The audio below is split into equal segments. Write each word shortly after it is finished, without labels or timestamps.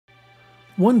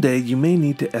One day you may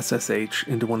need to SSH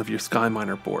into one of your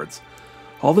Skyminer boards.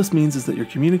 All this means is that you're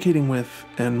communicating with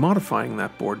and modifying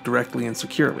that board directly and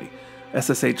securely.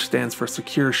 SSH stands for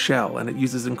Secure Shell, and it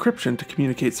uses encryption to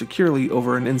communicate securely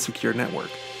over an insecure network.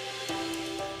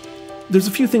 There's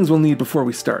a few things we'll need before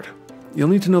we start. You'll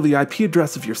need to know the IP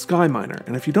address of your Skyminer,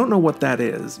 and if you don't know what that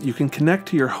is, you can connect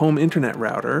to your home internet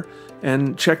router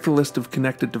and check the list of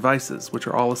connected devices, which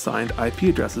are all assigned IP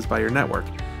addresses by your network,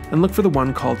 and look for the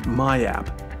one called My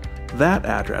App. That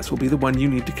address will be the one you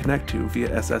need to connect to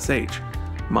via SSH.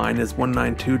 Mine is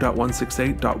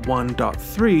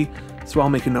 192.168.1.3, so I'll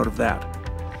make a note of that.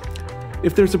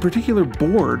 If there's a particular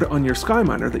board on your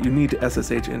Skyminer that you need to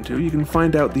SSH into, you can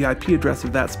find out the IP address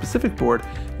of that specific board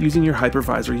using your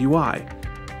hypervisor UI.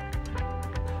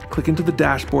 Click into the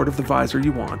dashboard of the visor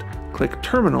you want, click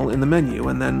Terminal in the menu,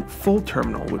 and then Full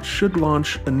Terminal, which should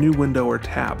launch a new window or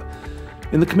tab.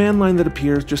 In the command line that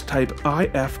appears, just type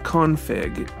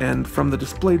ifconfig, and from the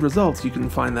displayed results you can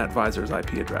find that visor's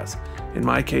IP address. In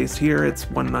my case here, it's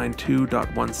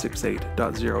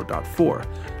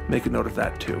 192.168.0.4. Make a note of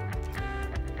that too.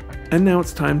 And now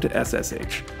it's time to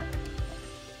SSH.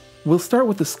 We'll start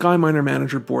with the Skyminer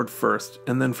Manager board first,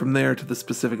 and then from there to the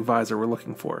specific visor we're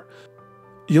looking for.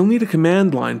 You'll need a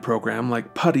command line program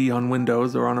like PuTTY on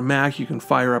Windows, or on a Mac you can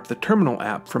fire up the Terminal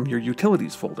app from your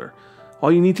Utilities folder. All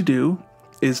you need to do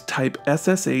is type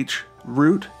SSH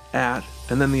root at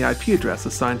and then the IP address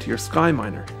assigned to your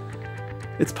Skyminer.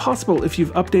 It's possible if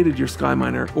you've updated your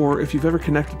Skyminer, or if you've ever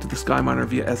connected to the Skyminer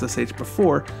via SSH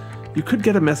before, you could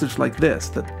get a message like this,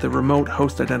 that the remote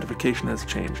host identification has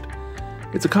changed.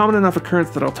 It's a common enough occurrence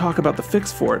that I'll talk about the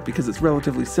fix for it because it's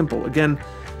relatively simple. Again,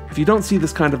 if you don't see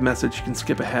this kind of message, you can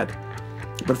skip ahead.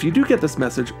 But if you do get this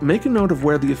message, make a note of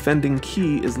where the offending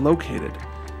key is located.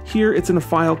 Here it's in a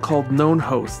file called known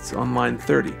hosts on line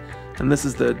 30, and this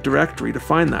is the directory to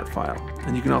find that file,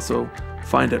 and you can also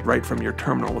find it right from your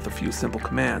terminal with a few simple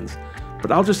commands,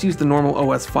 but I'll just use the normal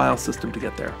OS file system to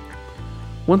get there.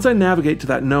 Once I navigate to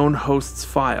that known hosts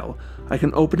file, I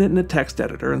can open it in a text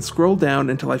editor and scroll down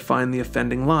until I find the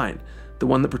offending line, the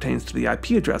one that pertains to the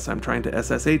IP address I'm trying to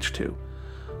SSH to.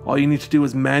 All you need to do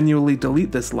is manually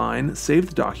delete this line, save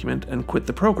the document, and quit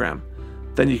the program.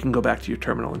 Then you can go back to your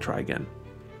terminal and try again.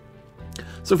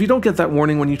 So if you don't get that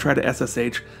warning when you try to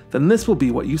SSH, then this will be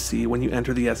what you see when you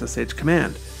enter the SSH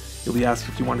command. You'll be asked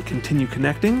if you want to continue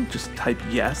connecting, just type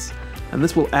yes, and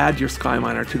this will add your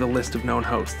Skyminer to the list of known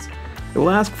hosts. It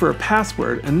will ask for a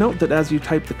password, and note that as you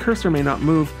type the cursor may not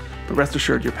move, but rest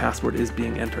assured your password is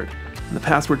being entered, and the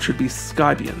password should be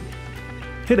Skybian.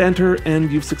 Hit enter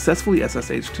and you've successfully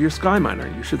SSH'd to your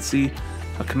Skyminer. You should see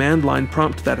a command line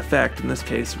prompt to that effect, in this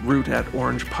case root at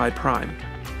orange pi prime.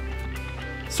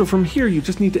 So from here you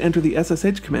just need to enter the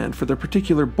SSH command for the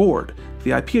particular board,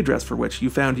 the IP address for which you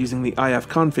found using the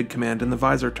ifconfig command in the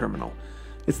visor terminal.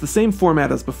 It's the same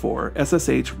format as before,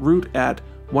 SSH root at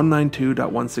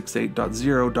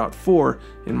 192.168.0.4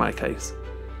 in my case.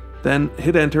 Then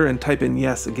hit enter and type in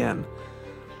yes again.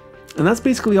 And that's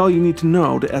basically all you need to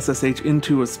know to SSH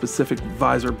into a specific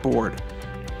visor board.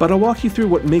 But I'll walk you through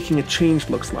what making a change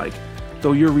looks like,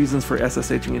 though your reasons for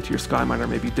SSHing into your Skyminer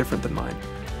may be different than mine.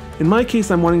 In my case,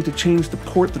 I'm wanting to change the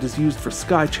port that is used for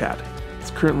SkyChat.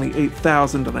 It's currently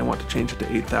 8000 and I want to change it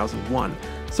to 8001.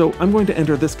 So I'm going to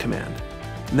enter this command,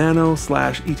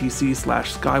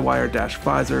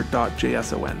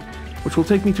 nano/etc/skywire-visor.json, which will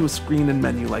take me to a screen and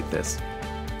menu like this.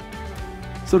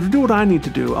 So to do what I need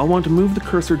to do, I'll want to move the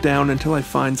cursor down until I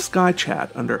find SkyChat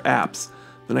under Apps.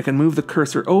 Then I can move the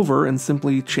cursor over and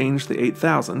simply change the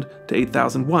 8000 to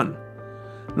 8001.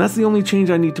 And that's the only change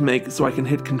I need to make, so I can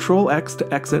hit Ctrl-X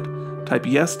to exit, type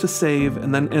yes to save,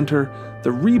 and then enter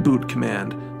the reboot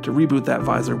command to reboot that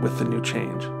visor with the new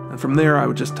change. And from there I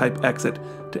would just type exit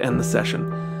to end the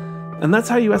session. And that's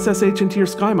how you SSH into your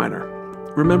Skyminer.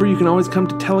 Remember, you can always come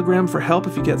to Telegram for help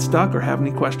if you get stuck or have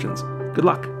any questions. Good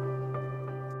luck!